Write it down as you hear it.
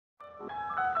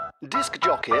Disc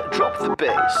jockey, drop the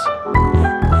bass.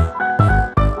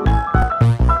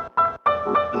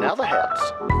 Now the heads.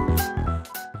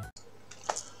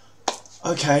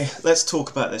 Okay, let's talk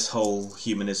about this whole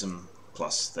Humanism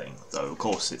Plus thing, though of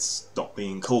course it's not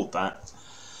being called that.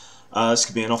 This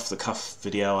could be an off-the-cuff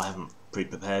video. I haven't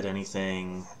pre-prepared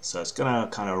anything, so it's gonna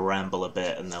kind of ramble a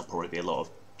bit, and there'll probably be a lot of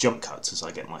jump cuts as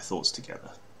I get my thoughts together.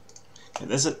 Okay,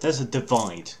 there's a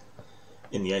divide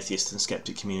in the atheist and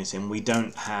skeptic community, and we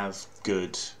don't have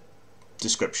good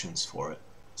descriptions for it.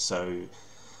 So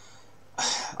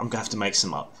I'm gonna have to make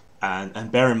some up, and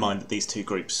bear in mind that these two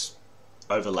groups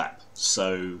overlap,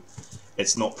 so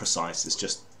it's not precise, it's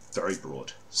just very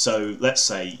broad. So let's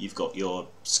say you've got your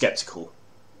skeptical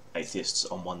atheists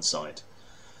on one side,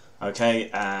 okay,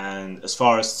 and as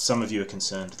far as some of you are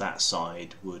concerned, that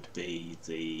side would be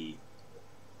the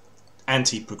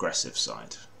anti-progressive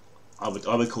side. I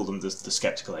would call them the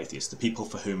skeptical atheists, the people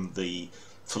for whom the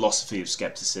philosophy of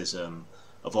skepticism,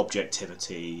 of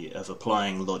objectivity, of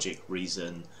applying logic,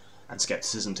 reason, and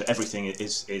skepticism to everything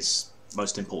is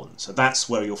most important. So that's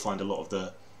where you'll find a lot of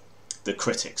the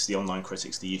critics, the online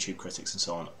critics, the YouTube critics, and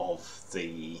so on, of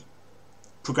the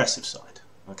progressive side.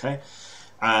 Okay,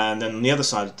 and then on the other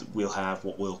side we'll have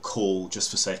what we'll call, just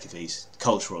for sake of ease,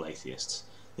 cultural atheists.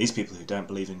 These people who don't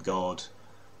believe in God,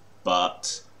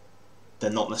 but they're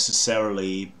not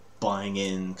necessarily buying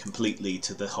in completely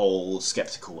to the whole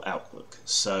skeptical outlook.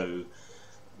 So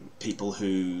people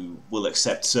who will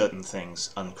accept certain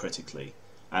things uncritically,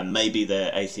 and maybe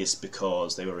they're atheists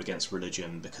because they were against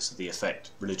religion because of the effect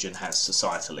religion has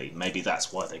societally. Maybe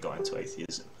that's why they got into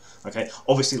atheism. Okay,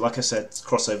 obviously, like I said, it's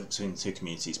crossover between the two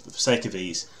communities, but for sake of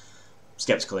ease,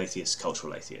 skeptical atheists,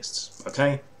 cultural atheists.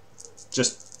 Okay,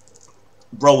 just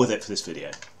roll with it for this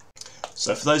video.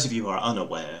 So for those of you who are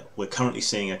unaware, we're currently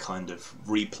seeing a kind of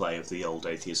replay of the old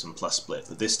Atheism Plus split,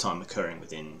 but this time occurring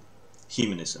within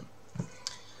humanism.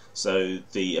 So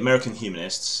the American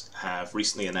humanists have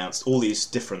recently announced all these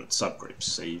different subgroups.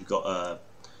 So you've got a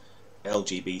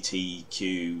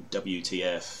LGBTQ,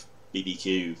 WTF,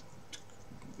 BBQ,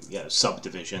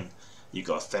 subdivision. You've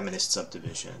got a feminist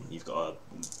subdivision. You've got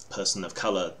a person of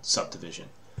colour subdivision.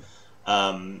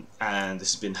 And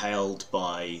this has been hailed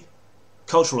by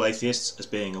cultural atheists as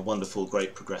being a wonderful,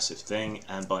 great, progressive thing,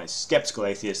 and by skeptical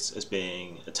atheists as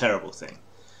being a terrible thing.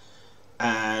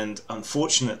 And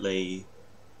unfortunately,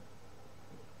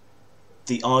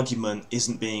 the argument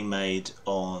isn't being made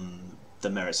on the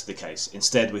merits of the case.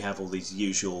 Instead, we have all these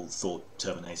usual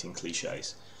thought-terminating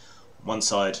cliches. One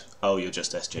side, oh, you're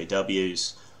just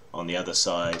SJWs. On the other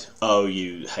side, oh,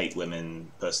 you hate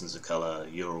women, persons of colour,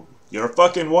 you're a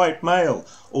fucking white male.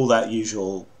 All that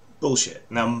usual bullshit.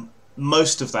 Now,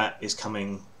 most of that is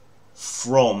coming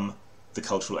from the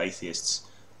cultural atheists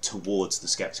towards the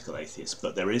skeptical atheists,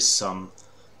 but there is some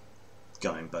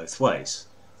going both ways.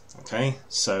 Okay,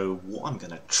 so what I'm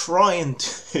going to try and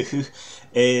do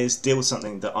is deal with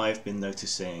something that I've been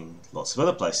noticing lots of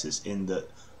other places, in that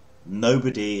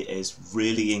nobody is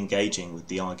really engaging with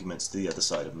the arguments the other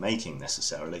side are making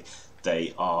necessarily.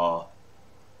 They are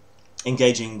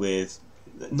engaging with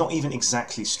not even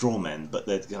exactly straw men, but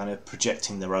they're kind of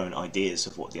projecting their own ideas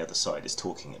of what the other side is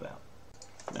talking about.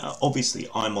 Now, obviously,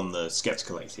 I'm on the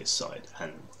skeptical atheist side,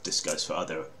 and this goes for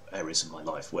other areas of my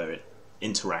life where it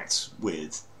interacts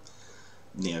with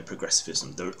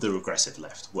neo-progressivism, the regressive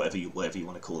left, whatever you want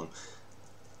to call them.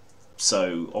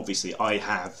 So, obviously, I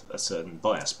have a certain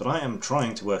bias, but I am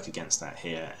trying to work against that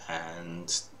here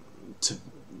and to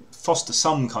foster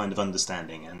some kind of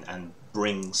understanding and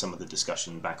bring some of the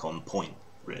discussion back on point,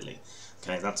 really.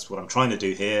 Okay, that's what I'm trying to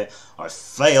do here. I've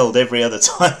failed every other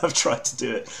time I've tried to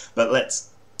do it, but let's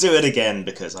do it again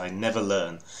because I never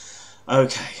learn.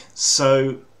 Okay,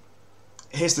 so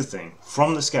here's the thing.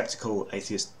 From the skeptical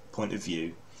atheist point of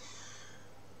view,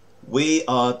 we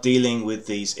are dealing with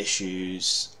these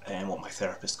issues in what my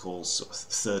therapist calls sort of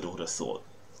third order thought.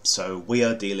 So we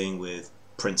are dealing with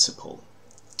principle.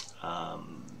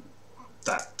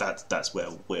 That's where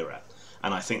we're at.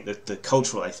 And I think that the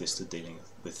cultural atheists are dealing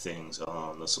with things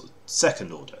on the sort of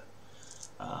second order,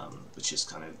 which is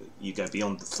kind of, you go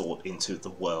beyond the thought into the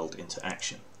world, into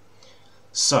action.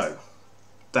 So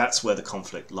that's where the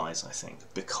conflict lies, I think,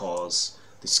 because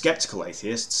the skeptical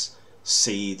atheists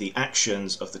see the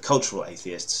actions of the cultural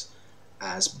atheists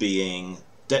as being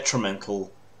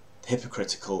detrimental,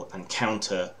 hypocritical, and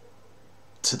counter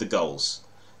to the goals,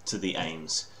 to the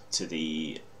aims, to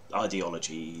the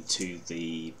ideology, to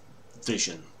the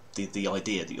vision, the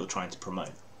idea that you're trying to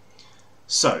promote.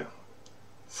 So,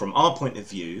 from our point of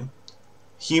view,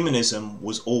 humanism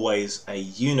was always a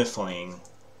unifying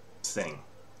thing.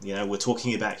 You know, we're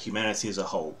talking about humanity as a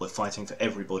whole. We're fighting for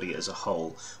everybody as a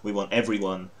whole. We want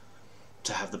everyone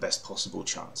to have the best possible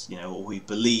chance. You know, or we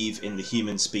believe in the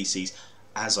human species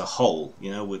as a whole.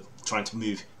 You know, we're trying to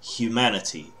move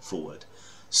humanity forward.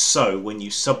 So when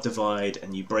you subdivide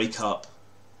and you break up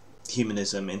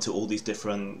humanism into all these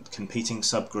different competing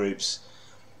subgroups,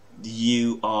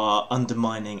 you are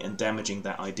undermining and damaging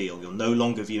that ideal. You're no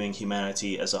longer viewing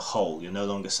humanity as a whole. You're no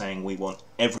longer saying we want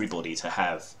everybody to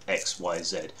have X, Y,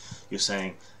 Z. You're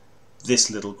saying this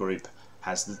little group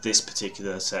has this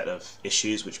particular set of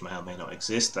issues which may or may not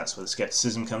exist. That's where the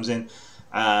skepticism comes in.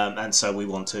 And so we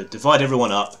want to divide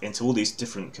everyone up into all these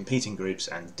different competing groups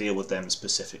and deal with them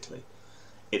specifically.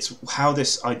 It's how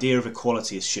this idea of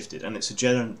equality is shifted, and it's a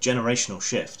generational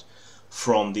shift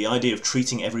from the idea of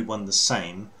treating everyone the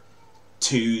same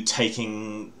to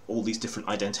taking all these different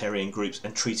identitarian groups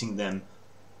and treating them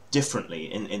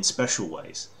differently in special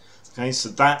ways. Okay, so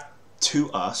that to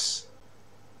us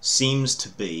seems to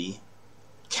be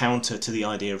counter to the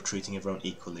idea of treating everyone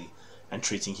equally and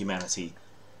treating humanity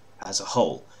as a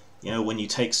whole. You know, when you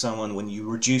take someone, when you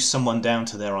reduce someone down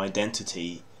to their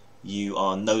identity, you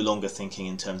are no longer thinking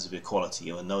in terms of equality.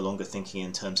 You are no longer thinking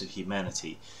in terms of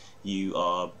humanity. You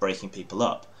are breaking people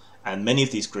up. And many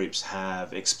of these groups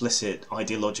have explicit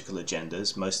ideological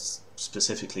agendas, most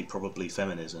specifically probably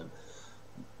feminism,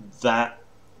 that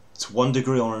to one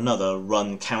degree or another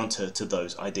run counter to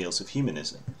those ideals of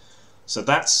humanism. So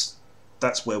that's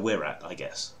where we're at, I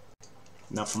guess.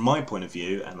 Now from my point of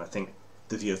view, and I think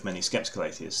the view of many skeptical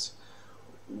atheists,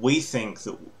 we think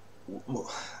that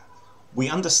we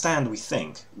understand, we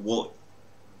think, what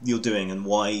you're doing and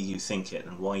why you think it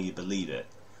and why you believe it.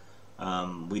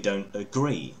 We don't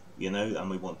agree, you know, and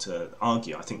we want to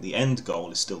argue. I think the end goal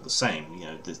is still the same, you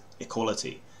know, the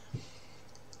equality.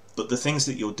 But the things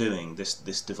that you're doing,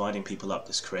 this dividing people up,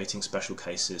 this creating special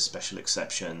cases, special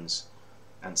exceptions,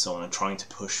 and so on, and trying to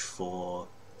push for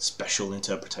special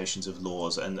interpretations of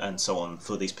laws and so on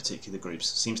for these particular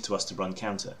groups, seems to us to run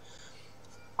counter.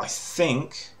 I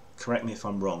think, correct me if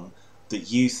I'm wrong, that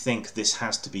you think this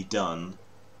has to be done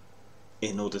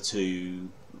in order to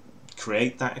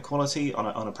create that equality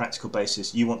on a practical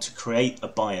basis. You want to create a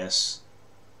bias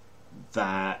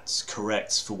that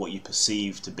corrects for what you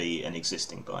perceive to be an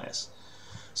existing bias.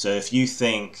 So if you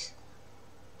think,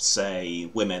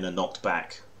 say, women are knocked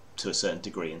back to a certain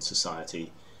degree in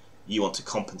society, you want to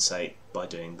compensate by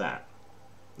doing that.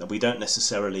 Now, we don't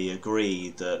necessarily agree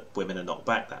that women are knocked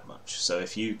back that much. So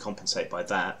if you compensate by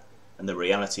that, and the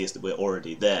reality is that we're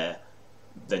already there,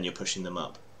 then you're pushing them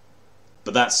up.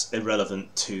 But that's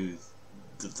irrelevant to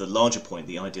the larger point,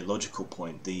 the ideological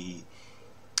point, the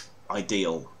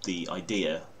ideal, the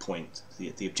idea point.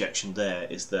 The objection there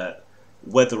is that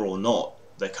whether or not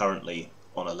they're currently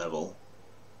on a level,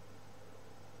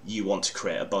 you want to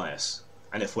create a bias.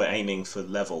 And if we're aiming for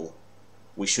level,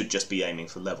 we should just be aiming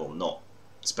for level, not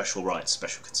special rights,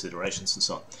 special considerations and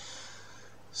so on.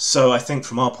 So I think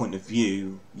from our point of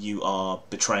view, you are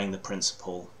betraying the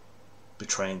principle,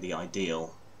 betraying the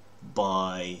ideal,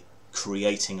 by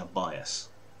creating a bias.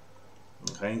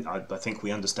 Okay, I think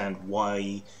we understand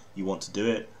why you want to do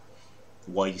it,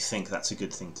 why you think that's a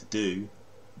good thing to do,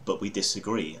 but we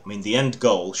disagree. I mean, the end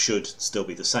goal should still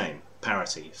be the same,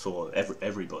 parity for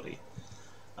everybody.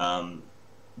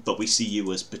 But we see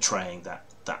you as betraying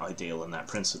that ideal and that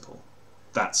principle.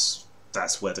 That's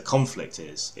where the conflict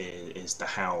is the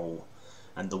how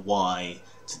and the why,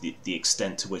 to the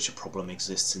extent to which a problem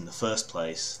exists in the first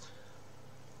place.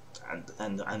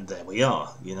 And there we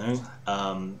are, you know.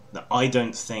 I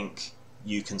don't think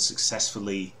you can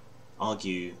successfully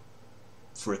argue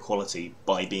for equality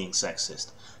by being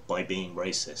sexist, by being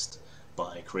racist,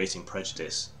 by creating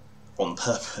prejudice on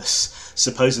purpose,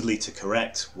 supposedly to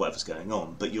correct whatever's going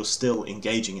on, but you're still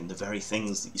engaging in the very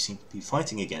things that you seem to be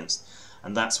fighting against,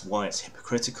 and that's why it's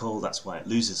hypocritical, that's why it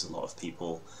loses a lot of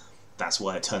people, that's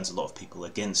why it turns a lot of people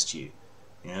against you,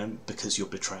 you know, because you're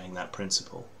betraying that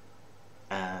principle.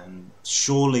 And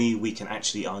surely we can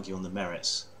actually argue on the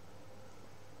merits,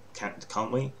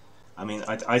 can't we? I mean,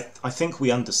 I think we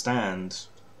understand,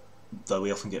 though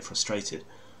we often get frustrated,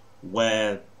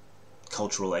 where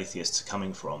cultural atheists are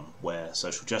coming from, where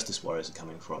social justice warriors are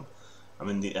coming from. I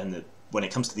mean, when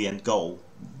it comes to the end goal,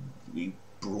 we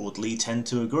broadly tend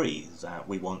to agree that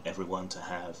we want everyone to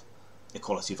have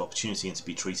equality of opportunity and to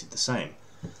be treated the same.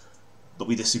 But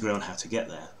we disagree on how to get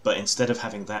there. But instead of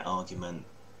having that argument,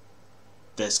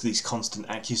 there's these constant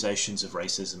accusations of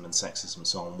racism and sexism and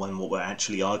so on, when what we're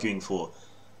actually arguing for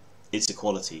is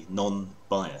equality,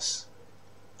 non-bias.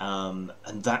 And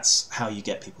that's how you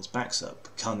get people's backs up.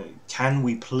 Can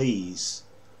we please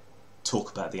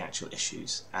talk about the actual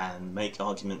issues and make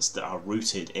arguments that are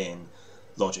rooted in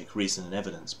logic, reason and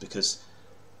evidence, because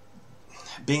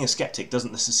being a skeptic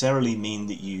doesn't necessarily mean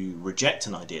that you reject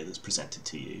an idea that's presented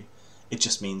to you. It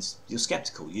just means you're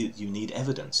skeptical. You need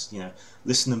evidence. You know,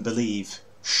 listen and believe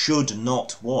should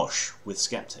not wash with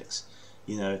skeptics.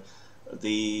 You know,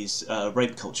 these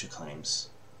rape culture claims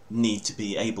need to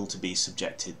be able to be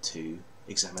subjected to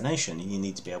examination, and you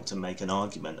need to be able to make an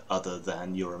argument other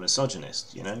than you're a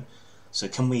misogynist, you know? So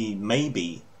can we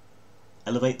maybe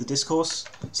elevate the discourse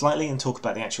slightly and talk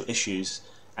about the actual issues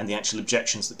and the actual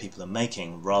objections that people are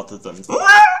making, rather than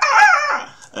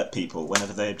at people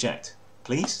whenever they object?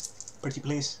 Please? Pretty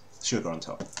please? Sugar on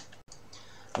top.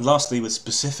 And lastly, with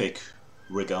specific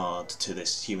regard to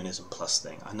this Humanism Plus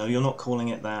thing, I know you're not calling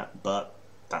it that, but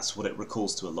that's what it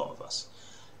recalls to a lot of us.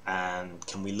 And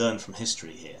can we learn from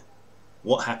history here?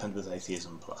 What happened with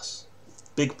Atheism Plus?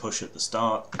 Big push at the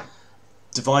start,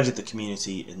 divided the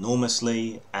community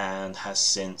enormously, and has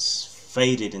since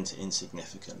faded into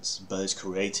insignificance, but has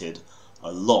created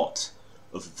a lot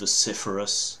of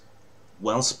vociferous,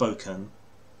 well-spoken,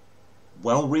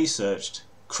 well-researched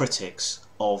critics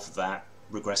of that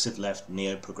regressive left,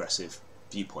 neo-progressive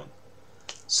viewpoint.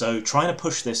 So trying to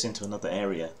push this into another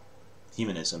area,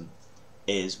 humanism,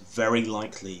 is very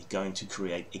likely going to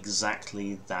create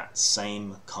exactly that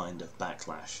same kind of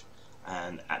backlash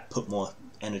and put more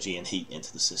energy and heat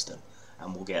into the system,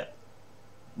 and we'll get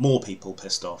more people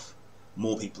pissed off,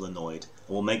 more people annoyed, and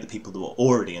we'll make the people who are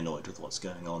already annoyed with what's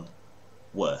going on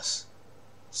worse.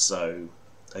 So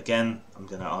again, I'm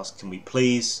going to ask, can we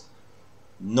please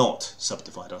not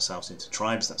subdivide ourselves into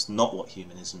tribes? That's not what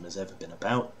humanism has ever been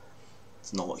about.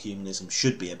 It's not what humanism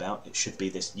should be about. It should be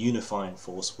this unifying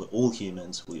force. We're all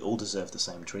humans. We all deserve the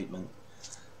same treatment.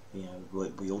 You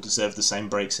know, we all deserve the same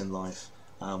breaks in life.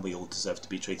 We all deserve to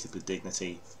be treated with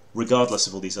dignity, regardless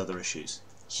of all these other issues.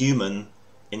 Human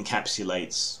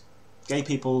encapsulates gay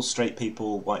people, straight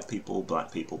people, white people,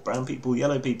 black people, brown people,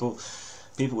 yellow people,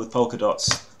 people with polka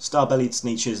dots, star-bellied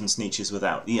sneetches and sneetches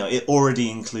without. You know, it already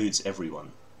includes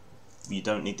everyone. You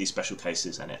don't need these special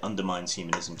cases, and it undermines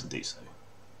humanism to do so.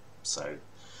 So,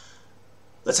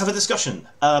 let's have a discussion.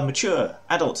 A mature,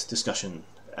 adult discussion,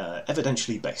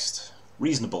 evidentially based,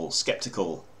 reasonable,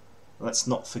 sceptical. Let's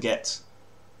not forget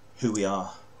who we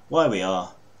are, why we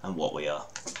are, and what we are.